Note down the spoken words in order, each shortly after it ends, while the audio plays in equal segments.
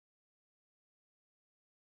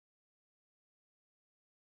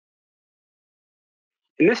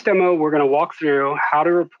In this demo, we're going to walk through how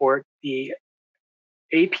to report the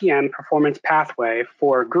APM performance pathway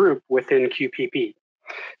for a group within QPP.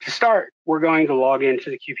 To start, we're going to log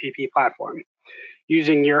into the QPP platform.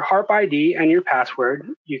 Using your HARP ID and your password,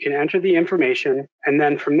 you can enter the information, and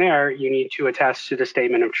then from there, you need to attest to the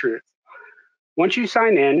statement of truth. Once you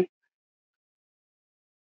sign in,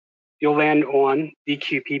 you'll land on the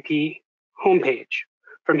QPP homepage.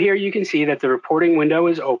 From here, you can see that the reporting window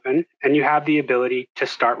is open, and you have the ability to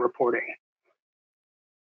start reporting.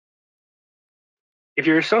 If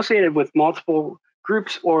you're associated with multiple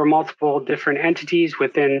groups or multiple different entities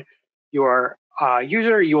within your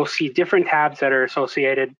user, you will see different tabs that are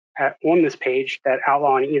associated on this page that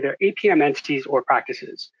outline either APM entities or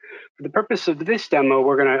practices. For the purpose of this demo,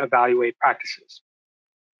 we're going to evaluate practices.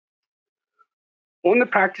 On the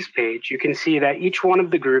practice page, you can see that each one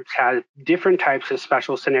of the groups has different types of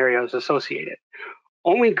special scenarios associated.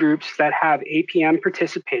 Only groups that have APM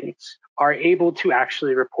participants are able to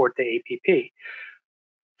actually report the APP.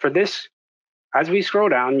 For this, as we scroll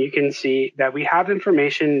down, you can see that we have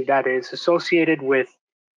information that is associated with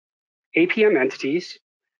APM entities,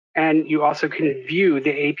 and you also can view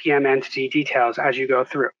the APM entity details as you go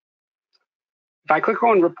through. If I click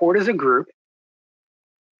on Report as a Group,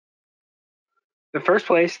 the first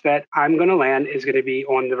place that I'm going to land is going to be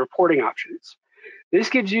on the reporting options. This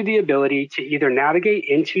gives you the ability to either navigate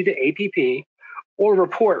into the APP or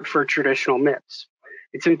report for traditional MIPS.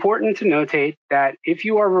 It's important to notate that if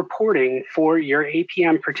you are reporting for your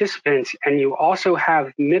APM participants and you also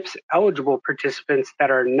have MIPS eligible participants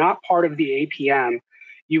that are not part of the APM,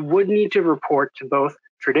 you would need to report to both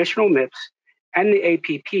traditional MIPS and the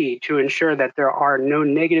APP to ensure that there are no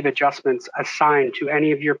negative adjustments assigned to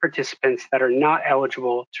any of your participants that are not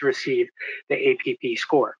eligible to receive the APP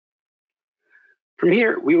score. From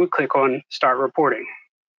here, we would click on Start Reporting.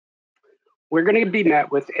 We're going to be met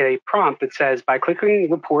with a prompt that says, by clicking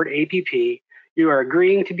Report APP, you are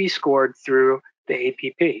agreeing to be scored through the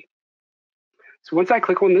APP. So once I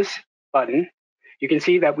click on this button, you can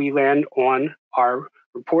see that we land on our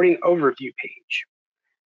reporting overview page.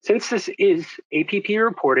 Since this is APP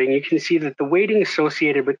reporting, you can see that the weighting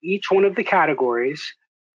associated with each one of the categories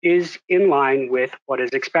is in line with what is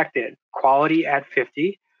expected. Quality at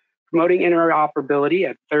 50, promoting interoperability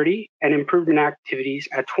at 30, and improvement activities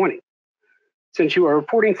at 20. Since you are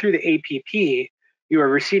reporting through the APP, you are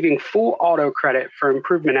receiving full auto credit for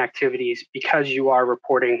improvement activities because you are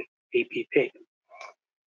reporting APP.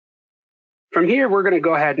 From here, we're going to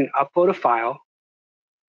go ahead and upload a file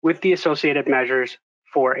with the associated measures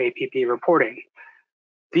for APP reporting.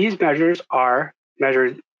 These measures are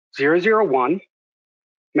measure 001,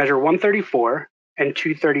 measure 134, and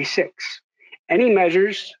 236. Any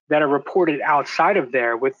measures that are reported outside of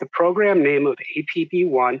there with the program name of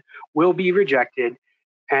APP1 will be rejected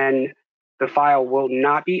and the file will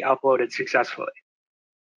not be uploaded successfully.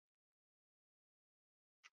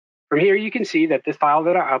 From here, you can see that the file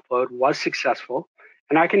that I upload was successful,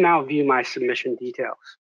 and I can now view my submission details.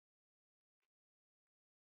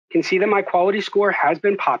 You can see that my quality score has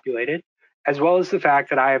been populated, as well as the fact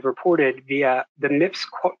that I have reported via the MIPS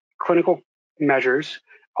clinical measures,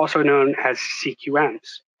 also known as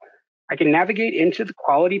CQMs. I can navigate into the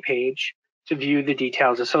quality page to view the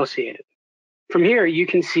details associated. From here, you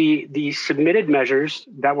can see the submitted measures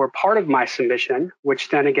that were part of my submission, which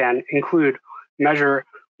then again include measure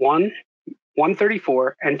 1,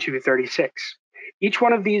 134, and 236. Each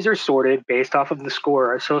one of these are sorted based off of the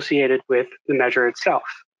score associated with the measure itself.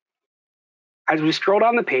 As we scroll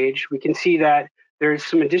down the page, we can see that there's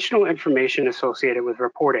some additional information associated with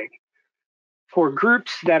reporting. For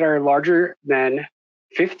groups that are larger than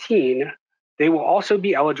 15, they will also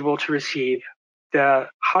be eligible to receive the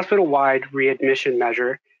hospital-wide readmission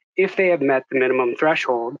measure if they have met the minimum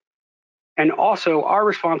threshold, and also are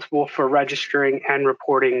responsible for registering and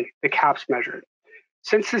reporting the CAPS measure.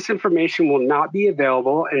 Since this information will not be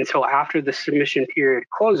available until after the submission period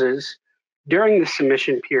closes, during the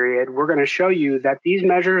submission period, we're going to show you that these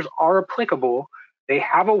measures are applicable. They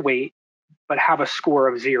have a weight, but have a score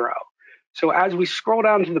of 0. So as we scroll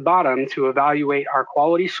down to the bottom to evaluate our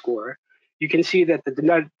quality score, you can see that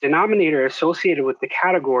the denominator associated with the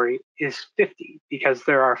category is 50 because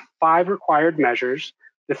there are 5 required measures,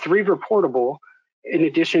 the 3 reportable, in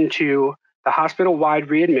addition to the hospital-wide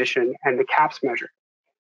readmission and the CAPS measure.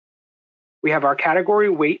 We have our category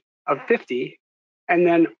weight of 50, and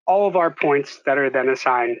then all of our points that are then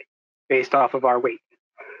assigned based off of our weight.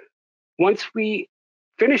 Once we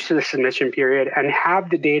finish the submission period and have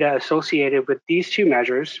the data associated with these 2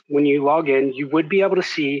 measures, when you log in, you would be able to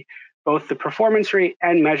see both the performance rate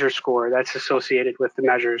and measure score that's associated with the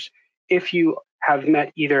measures if you have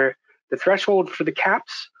met either the threshold for the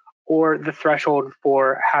caps or the threshold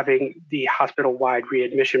for having the hospital-wide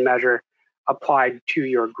readmission measure applied to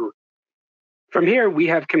your group. From here, we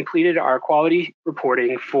have completed our quality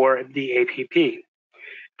reporting for the APP.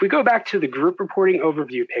 If we go back to the group reporting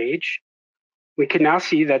overview page, we can now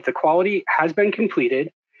see that the quality has been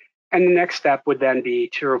completed, and the next step would then be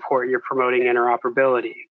to report your promoting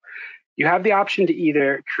interoperability. You have the option to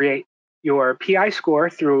either create your PI score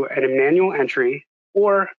through an manual entry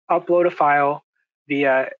or upload a file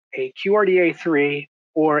via a QRDA3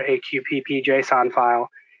 or a QPP JSON file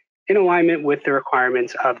in alignment with the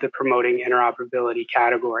requirements of the promoting interoperability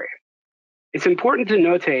category. It's important to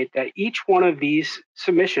notate that each one of these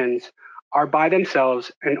submissions are by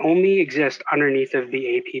themselves and only exist underneath of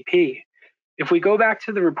the APP. If we go back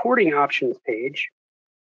to the reporting options page,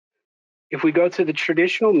 if we go to the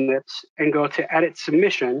traditional MIPS and go to edit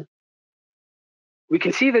submission, we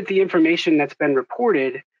can see that the information that's been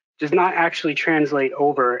reported does not actually translate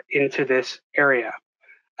over into this area.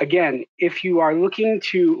 Again, if you are looking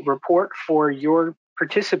to report for your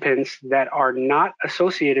participants that are not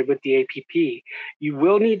associated with the APP, you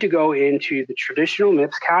will need to go into the traditional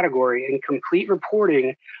MIPS category and complete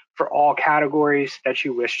reporting for all categories that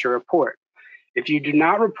you wish to report. If you do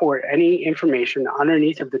not report any information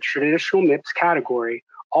underneath of the traditional MIPS category,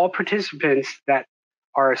 all participants that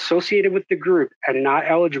are associated with the group and not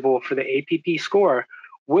eligible for the APP score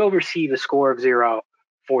will receive a score of 0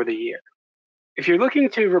 for the year. If you're looking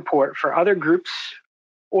to report for other groups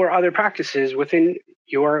or other practices within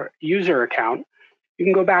your user account, you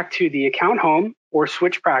can go back to the account home or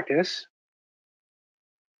switch practice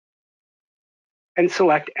and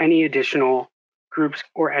select any additional groups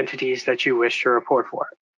or entities that you wish to report for.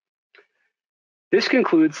 This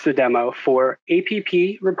concludes the demo for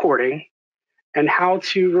APP reporting and how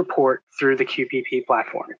to report through the QPP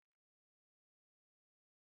platform.